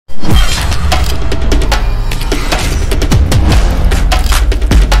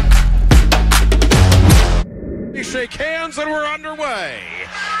and we're underway.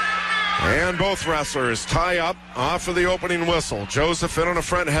 And both wrestlers tie up off of the opening whistle. Joseph in on a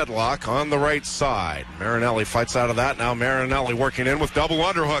front headlock on the right side. Marinelli fights out of that. Now Marinelli working in with double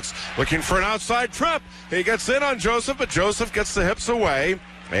underhooks, looking for an outside trip. He gets in on Joseph, but Joseph gets the hips away.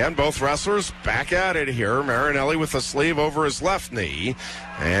 And both wrestlers back at it here. Marinelli with the sleeve over his left knee.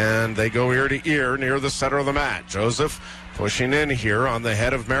 And they go ear to ear near the center of the mat. Joseph pushing in here on the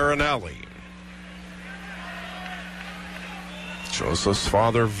head of Marinelli. Joseph's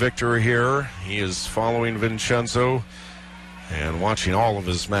father, Victor, here. He is following Vincenzo and watching all of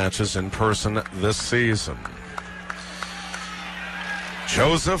his matches in person this season.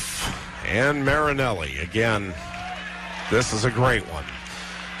 Joseph and Marinelli. Again, this is a great one.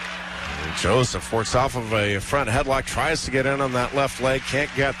 And Joseph works off of a front headlock, tries to get in on that left leg,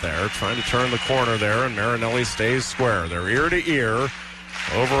 can't get there. Trying to turn the corner there, and Marinelli stays square. They're ear to ear.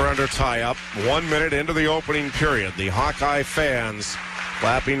 Over under tie-up, 1 minute into the opening period. The Hawkeye fans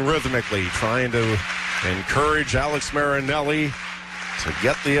clapping rhythmically, trying to encourage Alex Marinelli to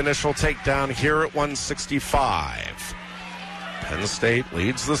get the initial takedown here at 165. Penn State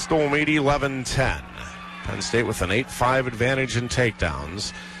leads the stool meet 11-10. Penn State with an 8-5 advantage in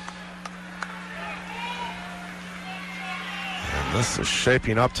takedowns. And this is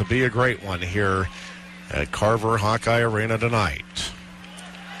shaping up to be a great one here at Carver Hawkeye Arena tonight.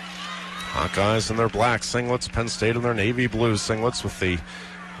 Hawkeyes in their black singlets, Penn State in their navy blue singlets with the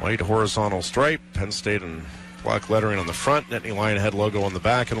white horizontal stripe. Penn State in black lettering on the front, Nittany Lion head logo on the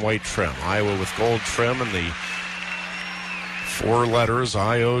back, and white trim. Iowa with gold trim and the 4 letters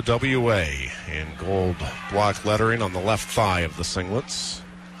IOWA in gold block lettering on the left thigh of the singlets.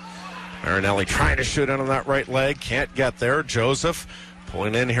 Marinelli trying to shoot in on that right leg, can't get there. Joseph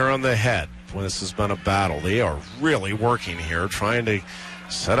pulling in here on the head. Boy, this has been a battle. They are really working here, trying to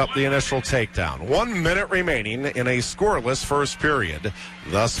set up the initial takedown. 1 minute remaining in a scoreless first period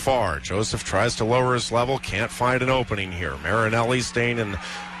thus far. Joseph tries to lower his level, can't find an opening here. Marinelli staying in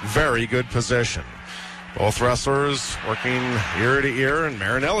very good position. Both wrestlers working ear to ear, and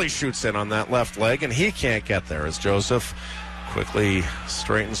Marinelli shoots in on that left leg, and he can't get there as Joseph quickly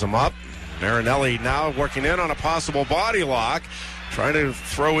straightens him up. Marinelli now working in on a possible body lock. Trying to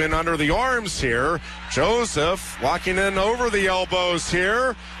throw in under the arms here. Joseph locking in over the elbows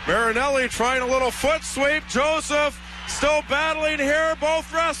here. Marinelli trying a little foot sweep. Joseph still battling here.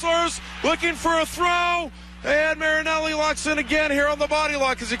 Both wrestlers looking for a throw. And Marinelli locks in again here on the body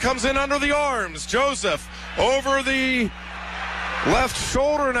lock as he comes in under the arms. Joseph over the left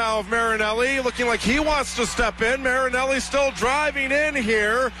shoulder now of Marinelli, looking like he wants to step in. Marinelli still driving in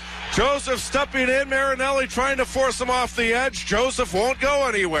here. Joseph stepping in, Marinelli trying to force him off the edge. Joseph won't go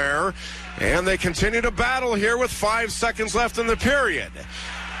anywhere. And they continue to battle here with 5 seconds left in the period.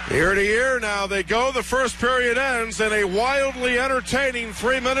 Ear to ear now they go. The first period ends in a wildly entertaining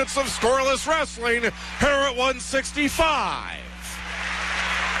 3 minutes of scoreless wrestling here at 165.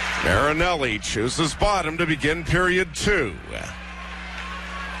 Marinelli chooses bottom to begin period 2.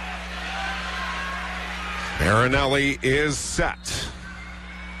 Marinelli is set.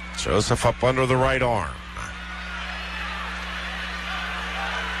 Joseph up under the right arm.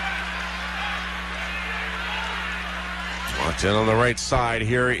 Locked in on the right side.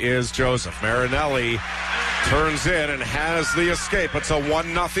 Here is Joseph. Marinelli turns in and has the escape. It's a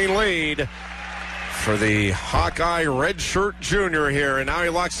 1-0 lead for the Hawkeye redshirt junior here. And now he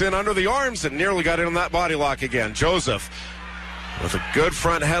locks in under the arms and nearly got in on that body lock again. Joseph with a good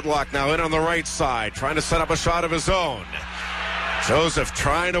front headlock now in on the right side, trying to set up a shot of his own. Joseph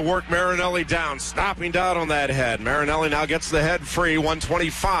trying to work Marinelli down, stopping down on that head. Marinelli now gets the head free.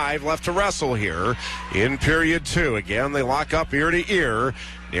 1:25 left to wrestle here in period 2. Again, they lock up ear to ear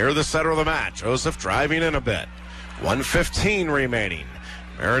near the center of the mat. Joseph driving in a bit. 1:15 remaining.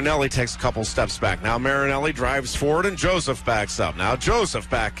 Marinelli takes a couple steps back. Now Marinelli drives forward and Joseph backs up. Now Joseph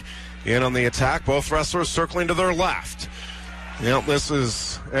back in on the attack. Both wrestlers circling to their left. You know, this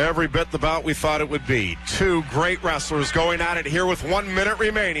is every bit the bout we thought it would be. 2 great wrestlers going at it here with 1 minute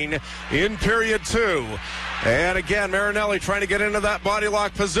remaining in period 2. And again, Marinelli trying to get into that body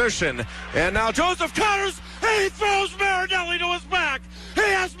lock position. And now Joseph counters, and he throws Marinelli to his back. He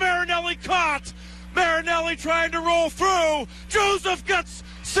has Marinelli caught. Marinelli trying to roll through. Joseph gets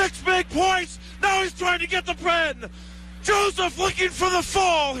 6 big points. Now he's trying to get the pin. Joseph looking for the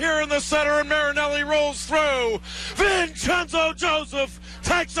fall here in the center, and Marinelli rolls through. Vincenzo Joseph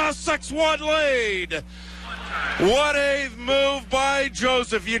takes a 6-1 lead. What a move by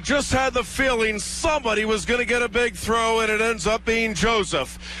Joseph. You just had the feeling somebody was going to get a big throw, and it ends up being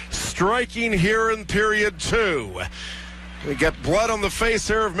Joseph striking here in period 2. We get blood on the face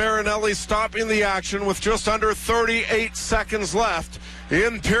here of Marinelli stopping the action with just under 38 seconds left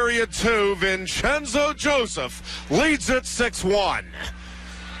in period 2. Vincenzo Joseph leads it 6-1.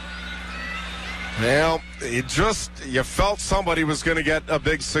 Well, you felt somebody was going to get a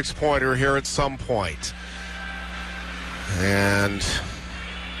big six-pointer here at some point. And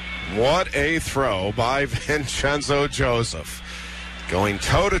what a throw by Vincenzo Joseph. Going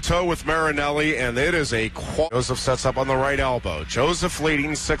toe-to-toe with Marinelli, and it is a Joseph sets up on the right elbow. Joseph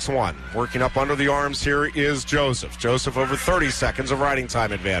leading 6-1. Working up under the arms here is Joseph. Joseph over 30 seconds of riding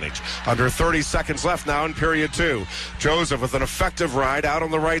time advantage. Under 30 seconds left now in period 2. Joseph with an effective ride out on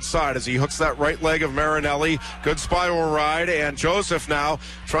the right side as he hooks that right leg of Marinelli. Good spiral ride, and Joseph now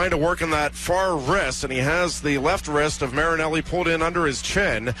trying to work on that far wrist, and he has the left wrist of Marinelli pulled in under his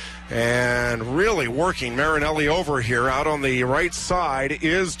chin, and really working Marinelli over here out on the right side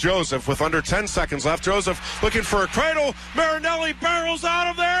is Joseph with under 10 seconds left. Joseph looking for a cradle. Marinelli barrels out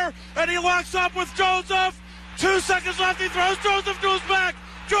of there, and he locks up with Joseph. 2 seconds left. He throws. Joseph goes back.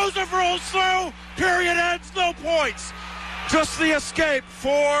 Joseph rolls through. Period ends. No points. Just the escape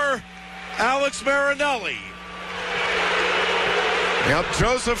for Alex Marinelli. Yep,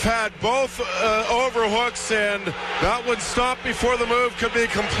 Joseph had both overhooks, and that would stop before the move could be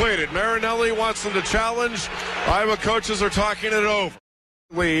completed. Marinelli wants him to challenge. Iowa coaches are talking it over.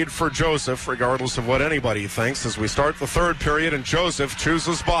 Lead for Joseph, regardless of what anybody thinks, as we start the third period, and Joseph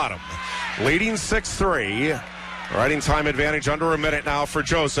chooses bottom. Leading 6-3. Riding time advantage under a minute now for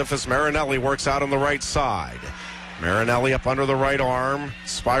Joseph as Marinelli works out on the right side. Marinelli up under the right arm.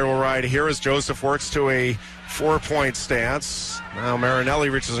 Spiral ride here as Joseph works to a 4-point stance. Now Marinelli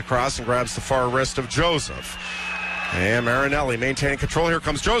reaches across and grabs the far wrist of Joseph. And Marinelli maintaining control. Here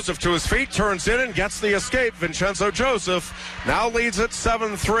comes Joseph to his feet, turns in and gets the escape. Vincenzo Joseph now leads at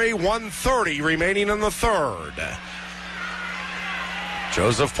 7-3, 1:30 remaining in the third.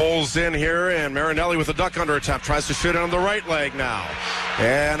 Joseph pulls in here, and Marinelli with a duck under attempt tries to shoot it on the right leg now.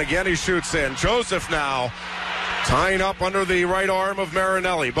 And again he shoots in. Joseph now tying up under the right arm of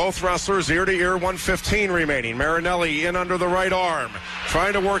Marinelli. Both wrestlers ear to ear, 1:15 remaining. Marinelli in under the right arm,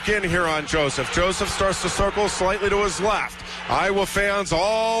 trying to work in here on Joseph. Joseph starts to circle slightly to his left. Iowa fans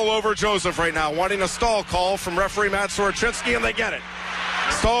all over Joseph right now, wanting a stall call from referee Matt Sorochinski, and they get it.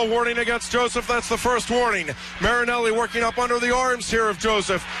 Stall warning against Joseph. That's the first warning. Marinelli working up under the arms here of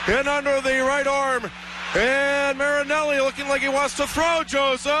Joseph. In under the right arm. And Marinelli looking like he wants to throw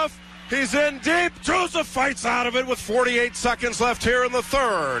Joseph. He's in deep. Joseph fights out of it with 48 seconds left here in the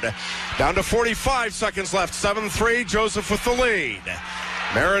third. Down to 45 seconds left. 7-3, Joseph with the lead.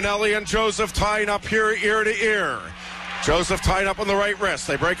 Marinelli and Joseph tying up here ear to ear. Joseph tied up on the right wrist.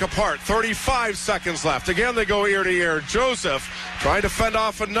 They break apart. 35 seconds left. Again, they go ear to ear. Joseph trying to fend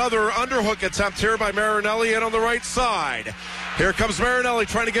off another underhook attempt here by Marinelli in on the right side. Here comes Marinelli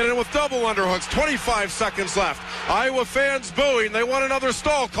trying to get in with double underhooks. 25 seconds left. Iowa fans booing. They want another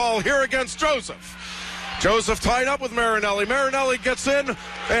stall call here against Joseph. Joseph tied up with Marinelli. Marinelli gets in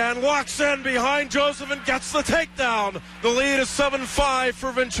and locks in behind Joseph and gets the takedown. The lead is 7-5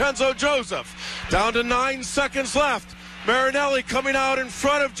 for Vincenzo Joseph. Down to 9 seconds left. Marinelli coming out in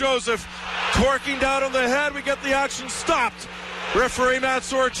front of Joseph, torquing down on the head. We get the action stopped. Referee Matt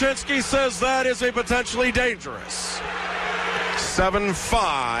Sorochinski says that is a potentially dangerous.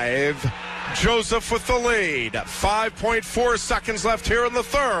 7-5, Joseph with the lead. 5.4 seconds left here in the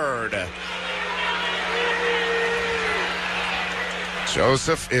third.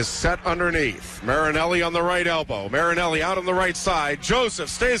 Joseph is set underneath. Marinelli on the right elbow. Marinelli out on the right side. Joseph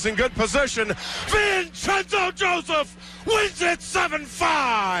stays in good position. Vincenzo Joseph wins it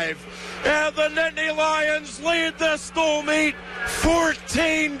 7-5. And the Nittany Lions lead this dual meet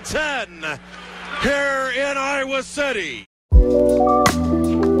 14-10 here in Iowa City.